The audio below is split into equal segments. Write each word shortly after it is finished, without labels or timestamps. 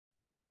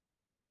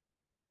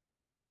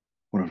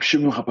When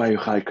Shimon Bar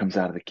Yochai comes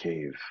out of the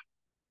cave,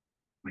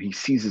 when he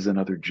seizes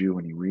another Jew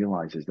and he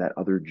realizes that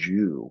other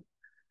Jew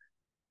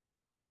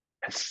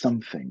has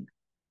something,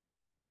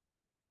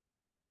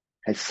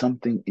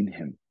 in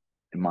him,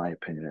 in my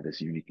opinion, that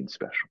is unique and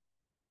special.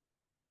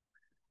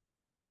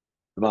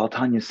 The Baal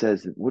Tanya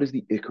says that what is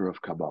the ikar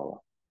of Kabbalah?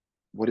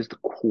 What is the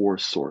core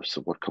source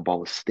of what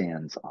Kabbalah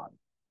stands on?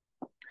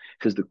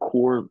 Because the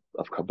core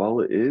of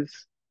Kabbalah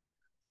is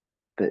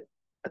that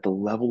at the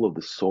level of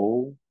the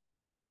soul,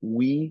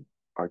 we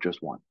are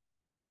just one.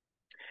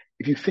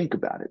 If you think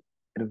about it,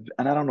 and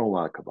I don't know a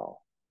lot of Kabbalah,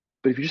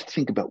 but if you just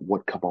think about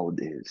what Kabbalah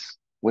is,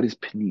 what is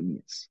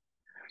Panemius?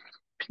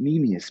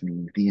 Panemius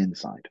means the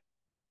inside.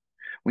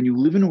 When you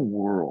live in a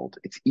world,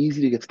 it's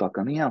easy to get stuck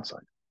on the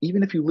outside.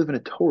 Even if you live in a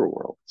Torah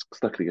world, it's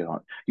stuck to get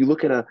on. You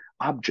look at an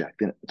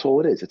object, and it's all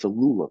it is. It's a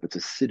lulav, it's a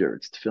siddur,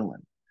 it's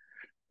tefillin.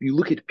 You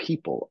look at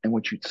people, and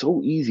it's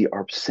so easy,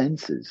 our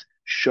senses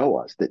show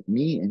us that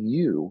me and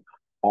you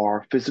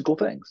are physical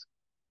things.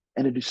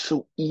 And it is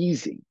so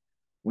easy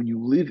when you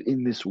live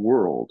in this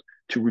world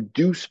to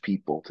reduce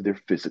people to their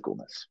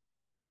physicalness.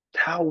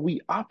 It's how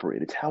we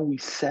operate, it's how we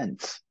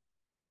sense.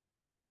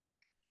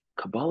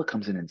 Kabbalah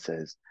comes in and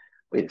says,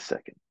 wait a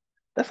second,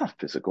 that's not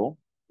physical,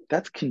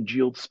 that's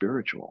congealed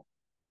spiritual.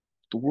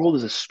 The world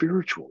is a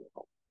spiritual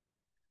world.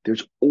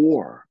 There's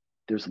ore,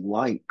 there's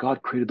light.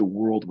 God created the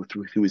world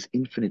through his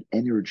infinite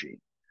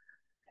energy,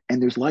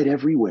 and there's light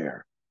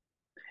everywhere.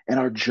 And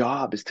our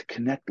job is to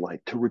connect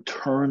light, to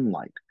return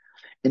light.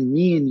 And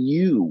me and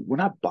you, we're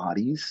not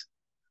bodies.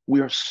 We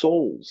are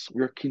souls.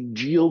 We are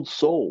congealed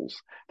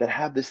souls that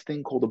have this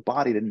thing called a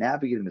body to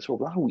navigate in this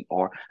world. That's not who we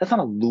are. That's not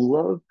a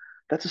lulav.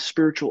 That's a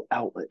spiritual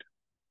outlet.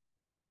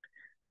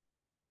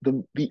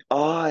 The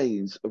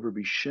eyes of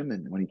Rabbi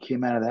Shimon when he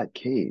came out of that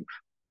cave,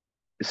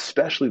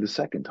 especially the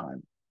second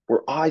time,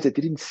 were eyes that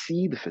didn't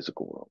see the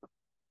physical world.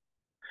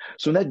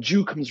 So when that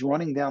Jew comes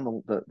running down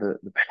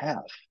the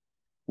path,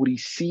 what he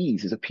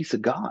sees is a piece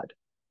of God.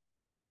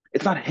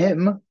 It's not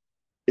him.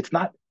 It's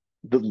not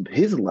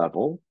his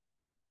level,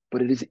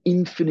 but it is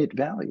infinite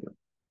value.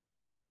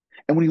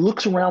 And when he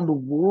looks around the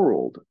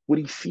world, what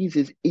he sees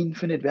is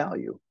infinite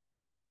value,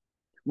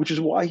 which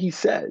is why he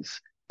says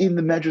in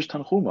the Medrash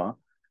Tanchuma,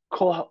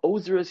 Kol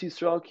ha'ozer es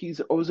Yisrael ki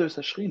ozer es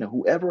hashchina.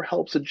 Whoever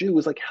helps a Jew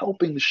is like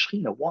helping the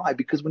Shechina. Why?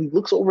 Because when he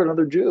looks over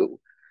another Jew,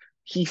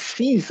 he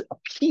sees a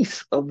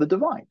piece of the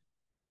divine.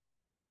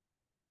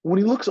 When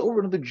he looks over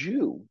another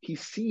Jew, he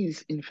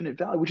sees infinite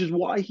value, which is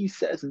why he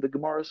says in the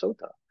Gemara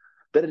Sota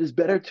that it is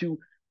better to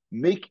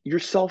make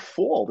yourself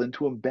fall than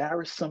to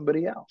embarrass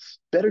somebody else.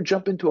 Better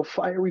jump into a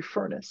fiery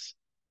furnace.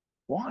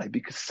 Why?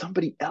 Because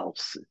somebody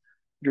else,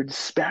 you're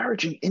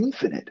disparaging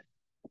infinite.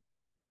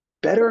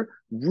 Better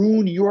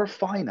ruin your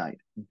finite.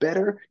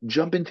 Better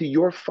jump into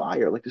your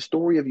fire, like the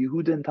story of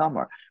Yehuda and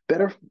Tamar.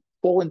 Better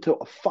fall into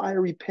a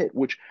fiery pit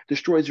which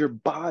destroys your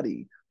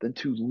body than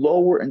to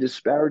lower and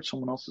disparage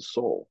someone else's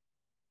soul.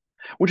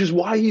 Which is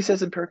why he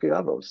says in Perkei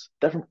Avos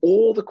that from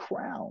all the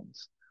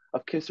crowns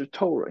of Keser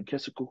Torah and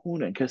Keser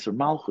Kahuna and Keser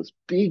Malchus,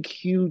 big,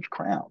 huge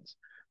crowns,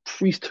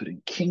 priesthood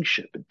and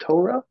kingship and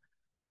Torah,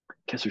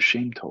 Keser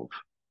Shem Tov.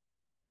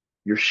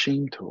 Your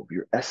Shem Tov,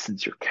 your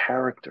essence, your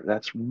character,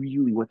 that's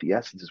really what the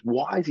essence is.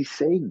 Why is he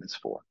saying this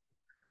for?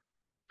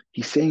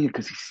 He's saying it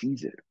because he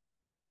sees it.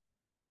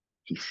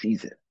 He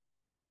sees it.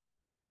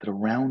 That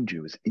around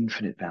you is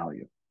infinite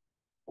value.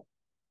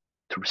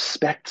 To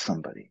respect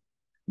somebody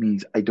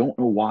means I don't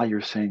know why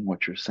you're saying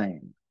what you're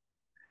saying.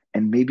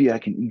 And maybe I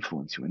can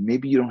influence you. And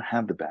maybe you don't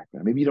have the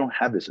background. Maybe you don't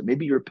have this. Or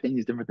maybe your opinion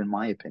is different than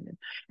my opinion.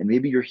 And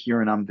maybe you're here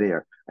and I'm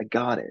there. I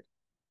got it.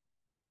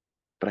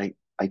 But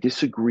I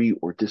disagree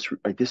or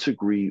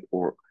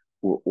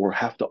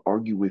have to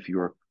argue with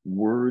your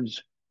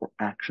words or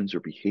actions or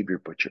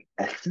behavior, but your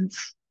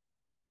essence,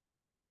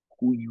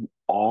 who you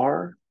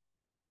are,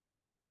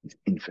 is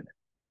infinite.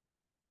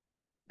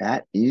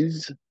 That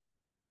is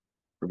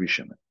Rabbi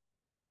Shimon.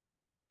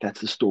 That's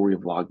the story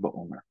of Lag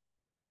Baomer.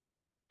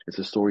 It's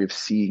a story of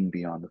seeing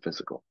beyond the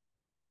physical.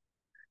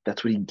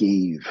 That's what he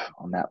gave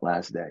on that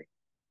last day.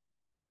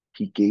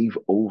 He gave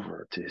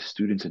over to his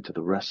students and to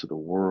the rest of the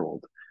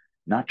world,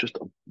 not just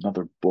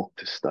another book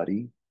to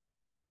study.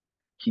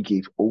 He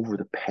gave over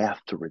the path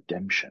to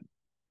redemption.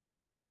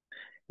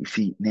 You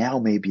see, now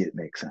maybe it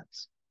makes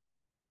sense.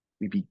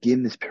 We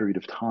begin this period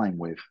of time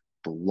with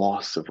the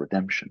loss of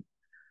redemption,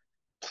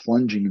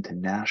 plunging into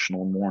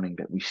national mourning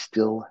that we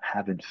still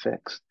haven't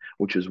fixed,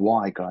 which is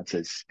why God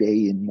says,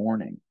 stay in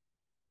mourning.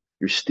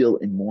 You're still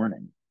in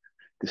mourning.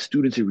 The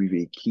students of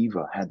Rabbi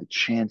Akiva had the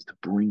chance to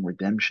bring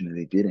redemption and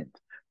they didn't.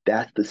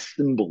 That's the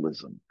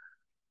symbolism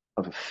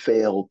of a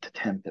failed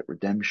attempt at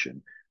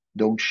redemption.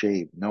 Don't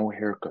shave, no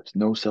haircuts,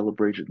 no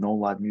celebrations, no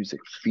live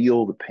music.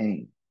 Feel the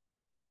pain.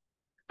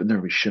 But then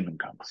Rabbi Shimon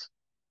comes.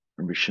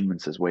 Rabbi Shimon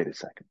says, wait a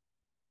second.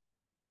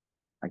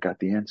 I got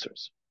the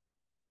answers.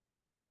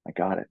 I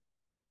got it.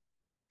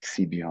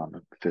 See beyond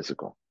the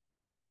physical.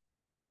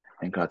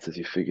 And God says,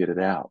 you figured it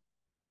out.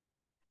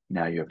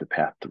 Now you have the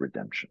path to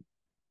redemption.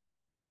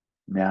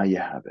 Now you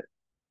have it.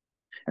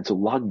 And so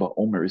Lag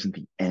BaOmer isn't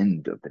the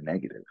end of the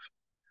negative.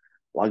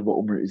 Lag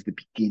BaOmer is the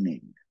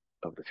beginning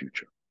of the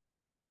future.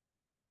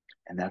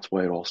 And that's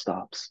why it all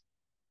stops.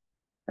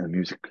 And the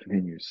music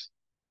continues.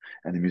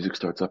 And the music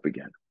starts up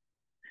again.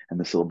 And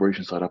the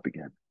celebrations start up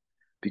again.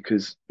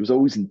 Because it was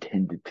always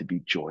intended to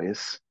be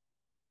joyous.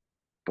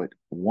 But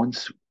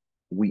once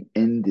we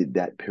ended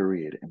that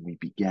period and we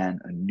began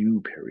a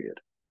new period,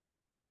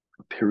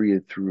 a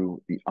period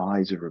through the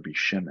eyes of Rabbi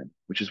Shimon,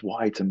 which is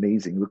why it's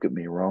amazing. Look at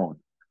Meron.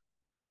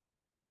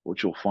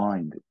 What you'll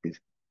find is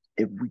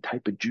every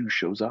type of Jew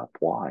shows up.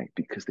 Why?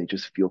 Because they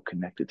just feel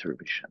connected to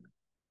Rabbi Shimon.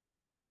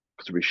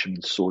 Because Rabbi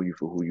Shimon saw you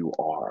for who you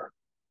are.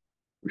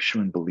 Rabbi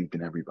Shimon believed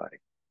in everybody.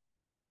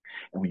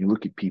 And when you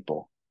look at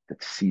people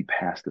that see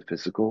past the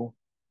physical,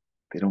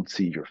 they don't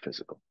see your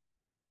physical.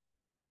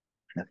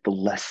 And that's the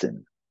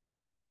lesson.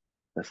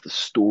 That's the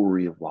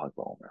story of Lag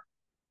BaOmer.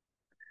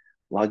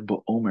 Lag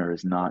BaOmer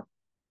is not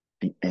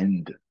the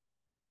end.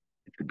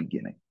 It's the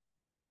beginning.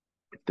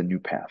 It's the new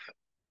path.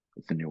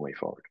 It's the new way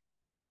forward.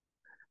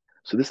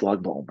 So this Lag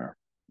BaOmer,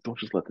 don't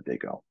just let the day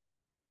go.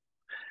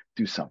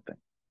 Do something.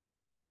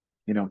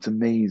 You know, it's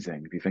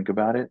amazing. If you think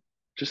about it,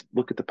 just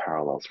look at the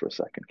parallels for a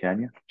second,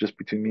 can you? Just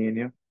between me and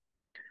you.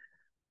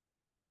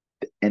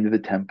 The end of the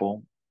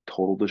temple,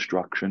 total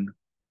destruction.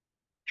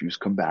 Jews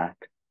come back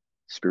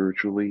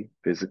spiritually,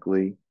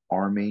 physically,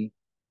 army,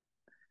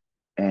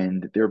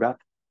 and they're about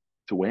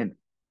to win.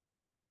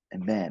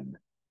 And then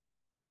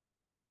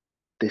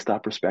they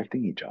stop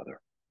respecting each other.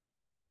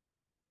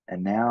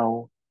 And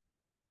now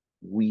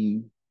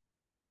we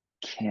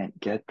can't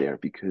get there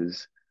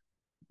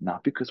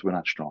not because we're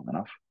not strong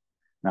enough,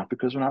 not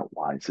because we're not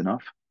wise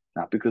enough,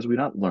 not because we're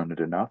not learned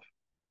enough,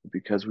 but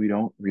because we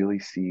don't really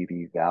see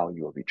the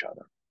value of each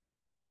other.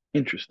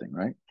 Interesting,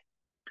 right?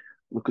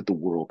 Look at the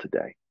world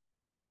today.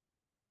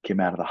 Came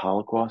out of the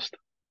Holocaust,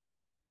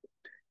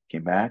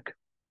 came back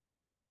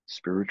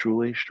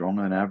spiritually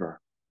stronger than ever,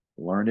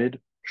 learned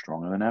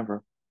stronger than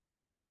ever,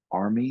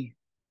 army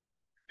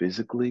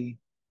physically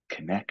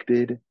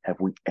connected. Have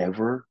we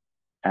ever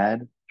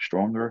had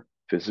stronger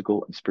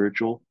physical and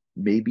spiritual?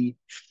 Maybe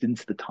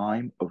since the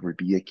time of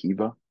Rabbi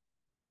Akiva.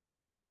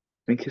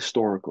 Think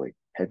historically.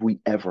 Have we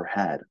ever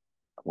had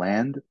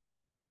land,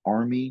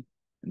 army,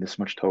 and this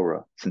much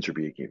Torah since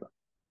Rabbi Akiva?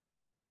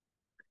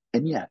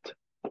 And yet,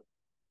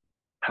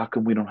 how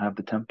come we don't have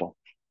the temple?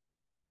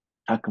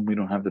 How come we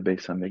don't have the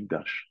Beis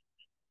Hamikdash?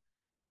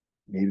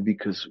 Maybe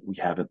because we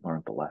haven't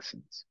learned the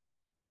lessons.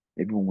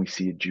 Maybe when we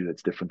see a Jew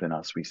that's different than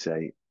us, we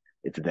say,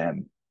 it's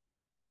them.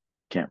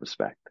 Can't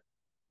respect.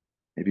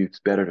 Maybe it's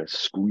better to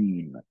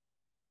scream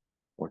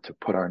or to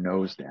put our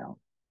nose down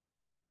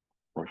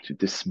or to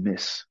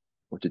dismiss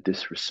or to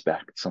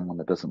disrespect someone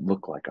that doesn't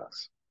look like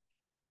us.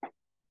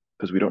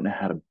 Because we don't know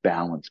how to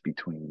balance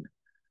between,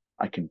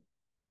 I can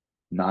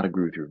not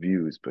agree with your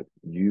views, but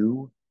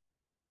you,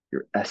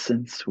 your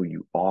essence, who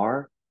you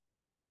are,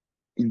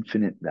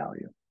 infinite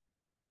value.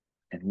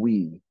 And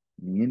we,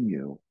 me and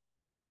you,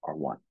 are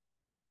one,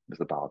 as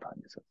the Baal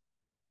says.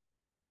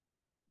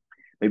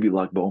 Maybe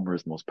Lag BaOmer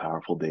is the most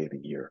powerful day of the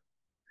year.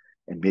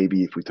 And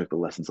maybe if we took the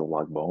lessons of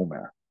Lag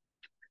BaOmer,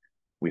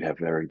 we'd have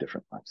very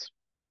different lives.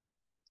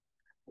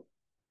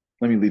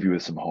 Let me leave you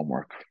with some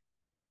homework.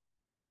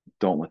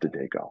 Don't let the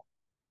day go.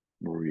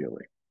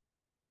 Really.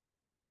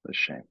 It's a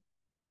shame.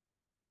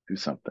 Do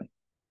something.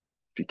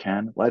 If you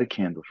can, light a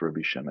candle for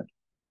Rabbi Shimon.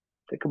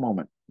 Take a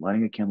moment.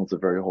 Lighting a candle is a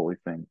very holy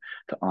thing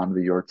to honor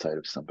the yahrzeit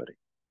of somebody.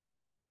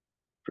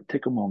 But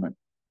take a moment.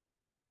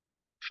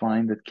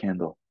 Find that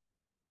candle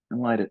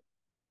and light it.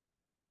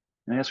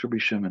 And ask Rabbi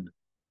Shimon,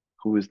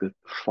 who is the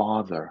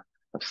father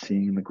of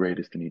seeing the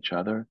greatest in each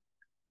other,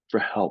 for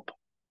help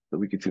that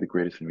we can see the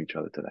greatest in each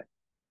other today.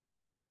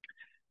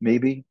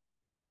 Maybe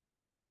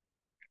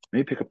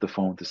pick up the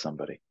phone to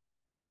somebody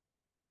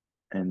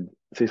and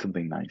say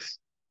something nice.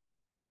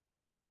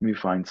 Maybe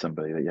find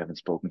somebody that you haven't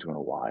spoken to in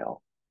a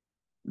while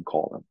and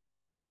call them.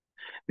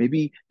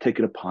 Maybe take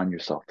it upon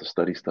yourself to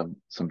study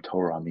some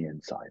Torah on the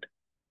inside.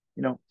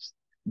 You know,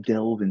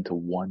 delve into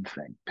one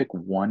thing. Pick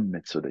one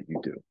mitzvah that you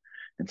do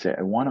and say,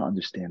 I want to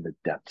understand the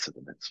depths of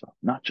the mitzvah,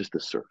 not just the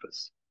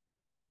surface.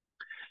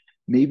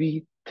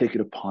 Maybe take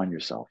it upon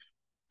yourself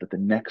that the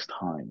next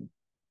time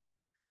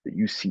that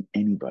you see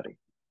anybody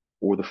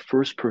or the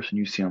first person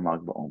you see on Lag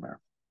BaOmer,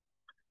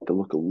 to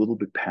look a little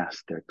bit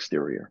past their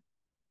exterior,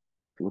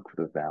 to look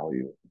for the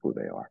value of who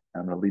they are.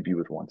 And I'm going to leave you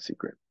with one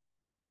secret.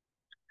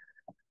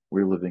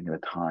 We're living in a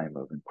time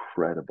of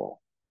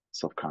incredible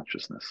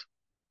self-consciousness.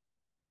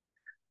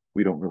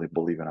 We don't really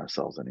believe in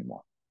ourselves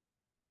anymore.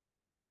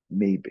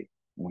 Maybe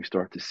when we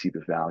start to see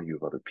the value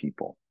of other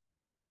people,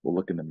 we'll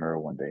look in the mirror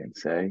one day and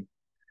say,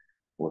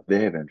 well, if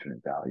they have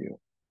infinite value,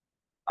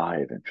 I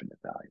have infinite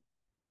value.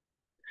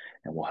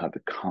 And we'll have the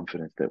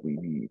confidence that we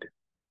need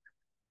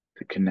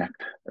to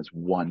connect as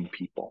one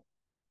people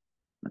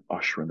and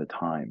usher in the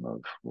time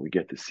of when we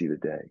get to see the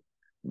day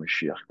when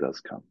Mashiach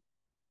does come.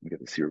 We get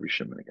to see Rabbi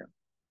Shimon again.